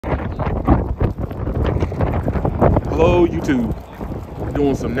Hello YouTube,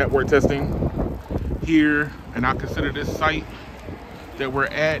 doing some network testing here, and I consider this site that we're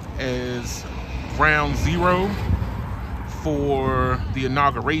at as ground zero for the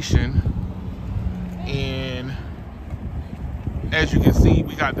inauguration. And as you can see,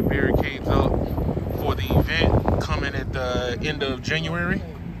 we got the barricades up for the event coming at the end of January,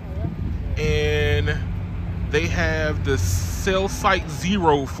 and they have the cell site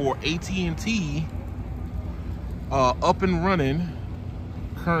zero for AT&T up and running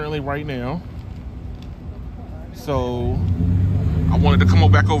currently right now. So I wanted to come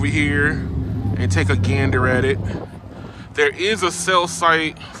back over here and take a gander at it. There is a cell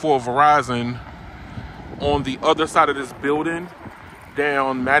site for Verizon on the other side of this building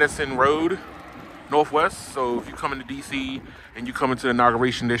down Madison Road Northwest. So if you come into DC and you come into the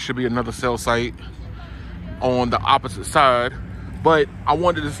inauguration, there should be another cell site on the opposite side. But I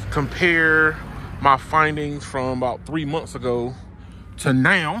wanted to compare my findings from about 3 months ago to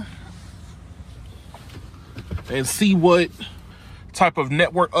now and see what type of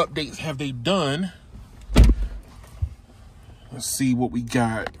network updates have they done. Let's see what we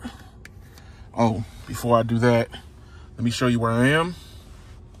got. Oh, before I do that, let me show you where I am.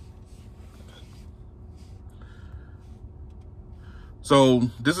 So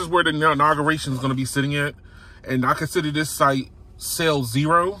this is where the inauguration is going to be sitting at, and I consider this site cell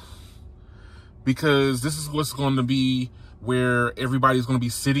zero because this is what's going to be where everybody's going to be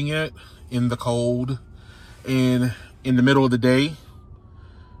sitting at in the cold and in the middle of the day.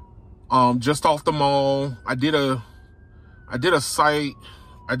 Just off the mall, I did a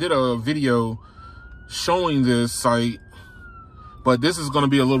video showing this site, but this is going to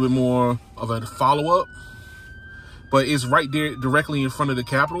be a little bit more of a follow-up. But it's right there directly in front of the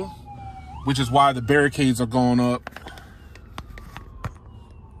Capitol, which is why the barricades are going up.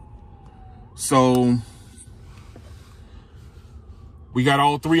 So we got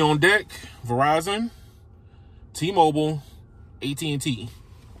all three on deck: Verizon, T-Mobile, AT&T.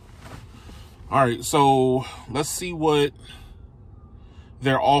 All right, so let's see what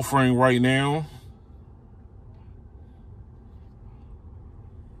they're offering right now.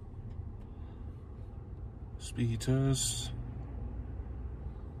 Speed test,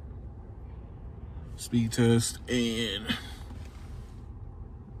 and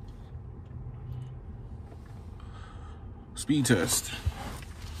speed test.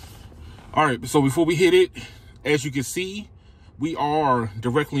 All right, so before we hit it, as you can see, we are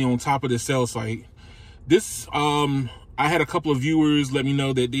directly on top of the cell site. This, I had a couple of viewers let me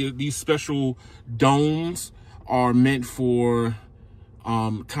know that these special domes are meant for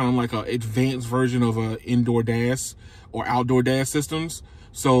kind of like an advanced version of a indoor DAS or outdoor DAS systems.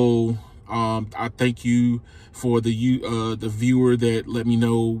 So I thank you for the viewer that let me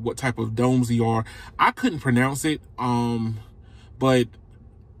know what type of domes they are. I couldn't pronounce it, but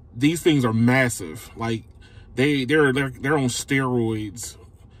these things are massive. Like they're on steroids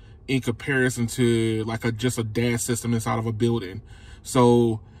in comparison to like just a DAS system inside of a building.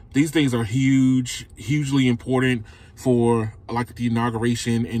 So these things are huge, hugely important for like the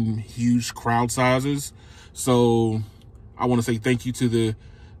inauguration and huge crowd sizes. So I want to say thank you to the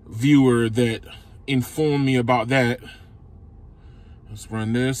viewer that informed me about that. Let's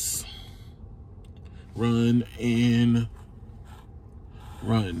run this. Run and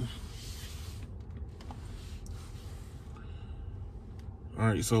run. All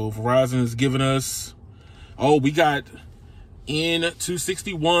right, so Verizon is giving us, oh, we got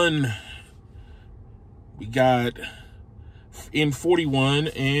N261. We got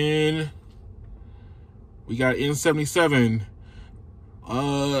N41, and we got N77.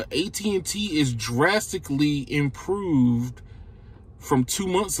 AT&T is drastically improved from 2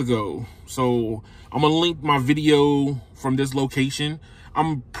 months ago. So I'm gonna link my video from this location.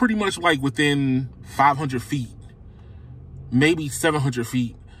 I'm pretty much like within 500 feet, maybe 700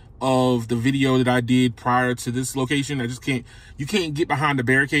 feet of the video that I did prior to this location. I just can't, you can't get behind the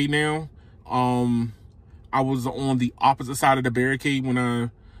barricade now. I was on the opposite side of the barricade when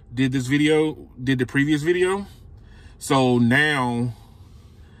I did this video, did the previous video. So now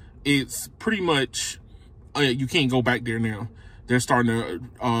it's pretty much, you can't go back there now. They're starting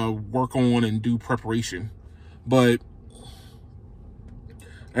to work on and do preparation. But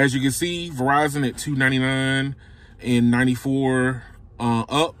as you can see, Verizon at $299 and $94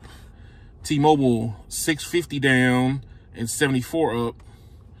 up. T-Mobile $650 down and $74 up.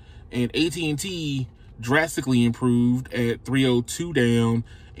 And AT&T drastically improved at $302 down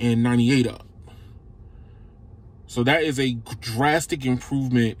and $98 up. So that is a drastic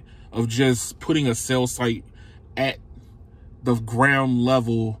improvement of just putting a cell site at the ground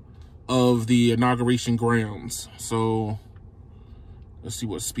level of the inauguration grounds. So let's see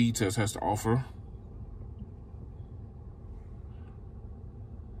what speed test has to offer.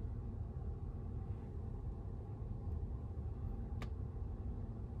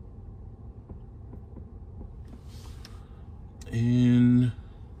 And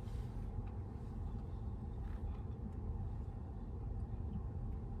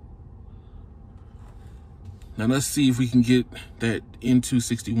now let's see if we can get that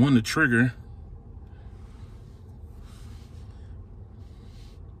N261 to trigger.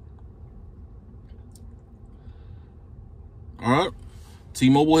 All right,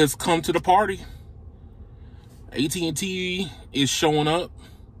 T-Mobile has come to the party. AT&T is showing up,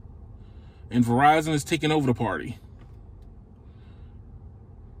 and Verizon is taking over the party.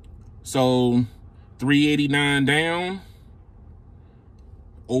 So 389 down,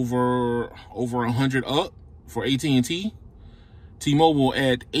 over 100 up for AT&T. T-Mobile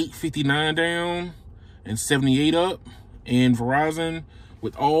at 859 down and 78 up. And Verizon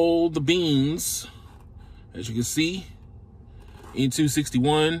with all the beans, as you can see,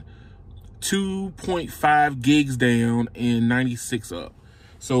 N261, 2.5 gigs down and 96 up.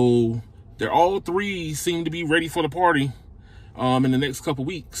 So they're all three seem to be ready for the party in the next couple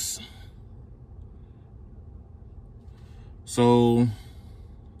weeks. So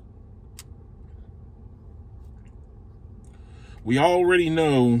we already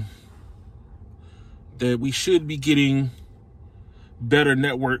know that we should be getting better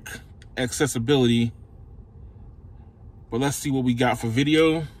network accessibility, but let's see what we got for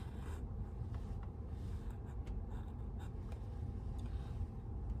video.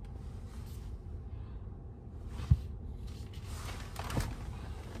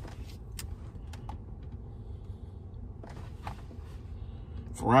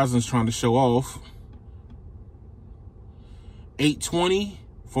 Verizon's trying to show off. 820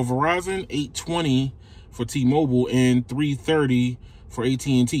 for Verizon, 820 for T-Mobile, and 330 for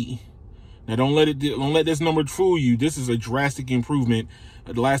AT&T. Now don't let this number fool you. This is a drastic improvement.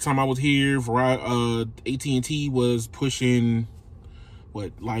 The last time I was here, AT&T was pushing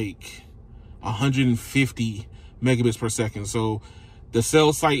what, like 150 megabits per second. So the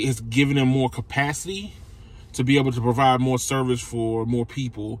cell site has given them more capacity to be able to provide more service for more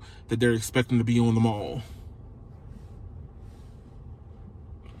people that they're expecting to be on the mall.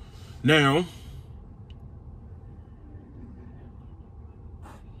 Now,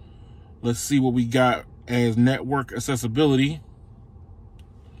 let's see what we got as network accessibility.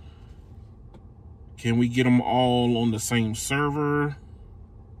 Can we get them all on the same server?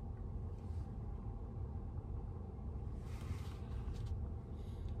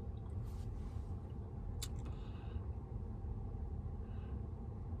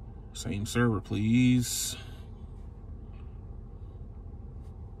 Same server, please.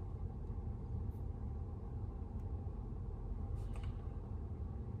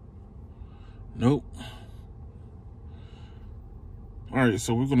 Nope. All right,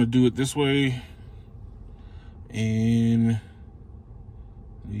 so we're gonna do it this way. In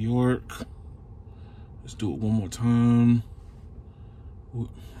New York, let's do it one more time. Ooh,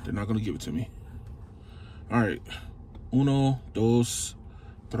 they're not gonna give it to me. All right, uno, dos,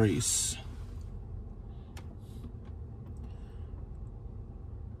 tres.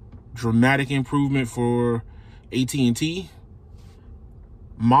 Dramatic improvement for AT&T.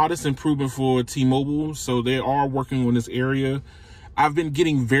 Modest improvement for T-Mobile. So they are working on this area. I've been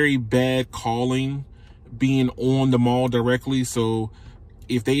getting very bad calling being on the mall directly. So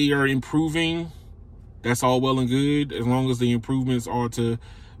if they are improving, that's all well and good, as long as the improvements are to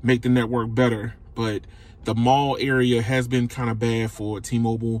make the network better. But the mall area has been kind of bad for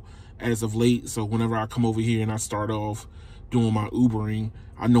T-Mobile as of late. So whenever I come over here and I start off doing my Ubering,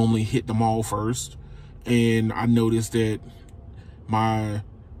 I normally hit the mall first. And I noticed that my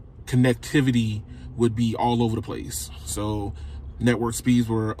connectivity would be all over the place. So network speeds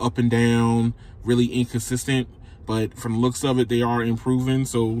were up and down, really inconsistent. But from the looks of it, they are improving.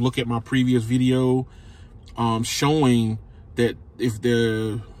 So look at my previous video showing that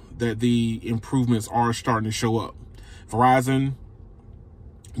the improvements are starting to show up. Verizon,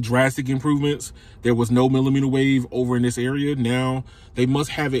 drastic improvements. There was no millimeter wave over in this area. Now they must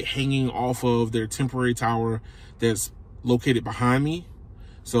have it hanging off of their temporary tower that's located behind me.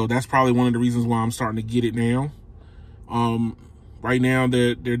 So that's probably one of the reasons why I'm starting to get it now. Right now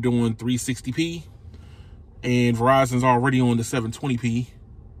they're doing 360p, and Verizon's already on the 720p.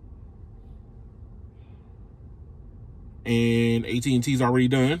 And AT&T's already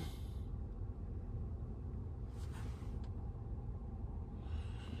done.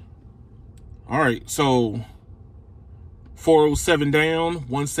 All right, so 407 down,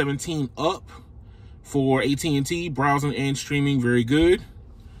 117 up for AT&T, browsing and streaming, very good.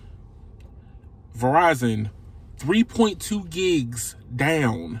 Verizon, 3.2 gigs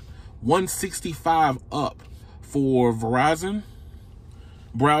down, 165 up for Verizon,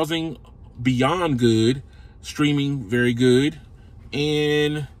 browsing beyond good, streaming very good.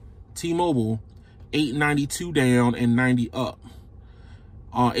 And T-Mobile, 892 down and 90 up.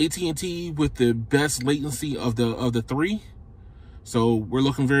 AT&T with the best latency of the three, so we're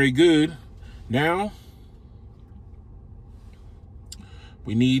looking very good. Now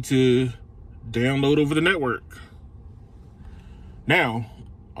we need to download over the network. Now,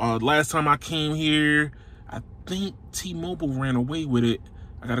 last time I came here, I think T-Mobile ran away with it.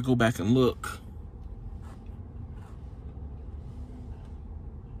 I gotta go back and look.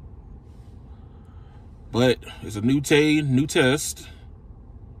 But it's a new test.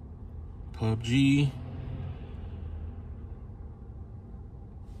 PUBG.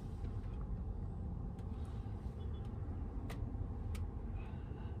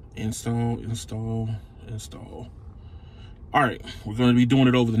 Install. All right, we're going to be doing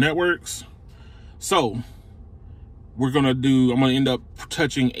it over the networks. So I'm going to end up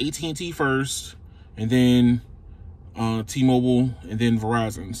touching AT&T first, and then T-Mobile, and then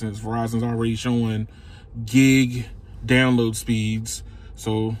Verizon, since Verizon's already showing gig download speeds.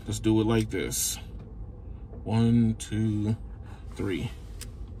 So let's do it like this. 1, 2, 3.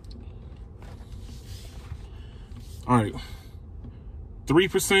 All right.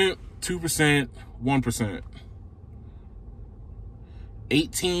 3%, 2%, 1%.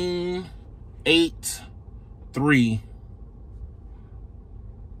 18, 8, 3.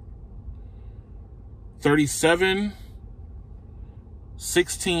 37,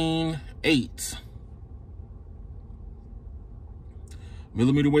 16, 8.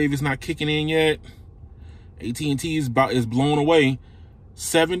 Millimeter wave is not kicking in yet. AT&T is blown away.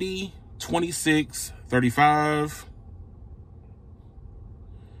 70, 26, 35.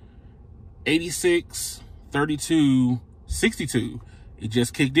 86, 32, 62. It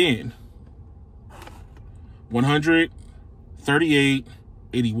just kicked in. 100, 38,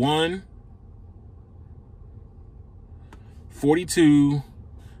 81. 42,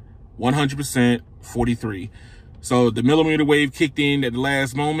 100%, 43. So the millimeter wave kicked in at the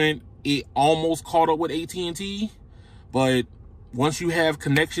last moment. It almost caught up with AT&T, but once you have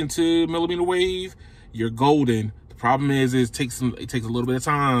connection to millimeter wave, you're golden. The problem is it takes a little bit of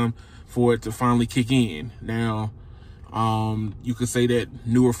time for it to finally kick in. Now, you could say that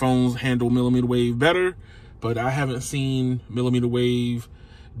newer phones handle millimeter wave better, but I haven't seen millimeter wave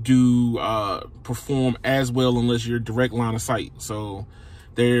perform as well unless you're direct line of sight. So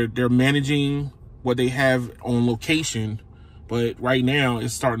they're managing what they have on location, but right now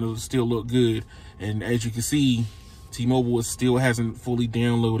it's starting to still look good. And as you can see, T-Mobile still hasn't fully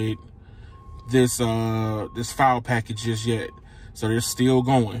downloaded this this file package just yet, so they're still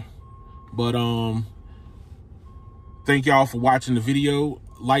going. But thank y'all for watching the video.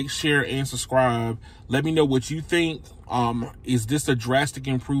 Like, share, and subscribe. Let me know what you think. Is this a drastic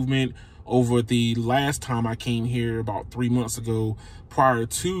improvement over the last time I came here about 3 months ago prior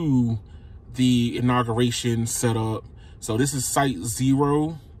to the inauguration setup? So this is site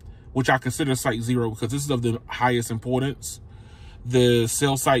 0, which I consider site 0 because this is of the highest importance. The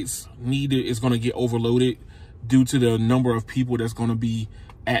cell sites needed is going to get overloaded due to the number of people that's going to be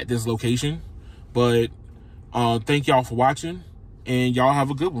at this location. But thank y'all for watching, and y'all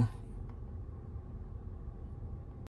have a good one.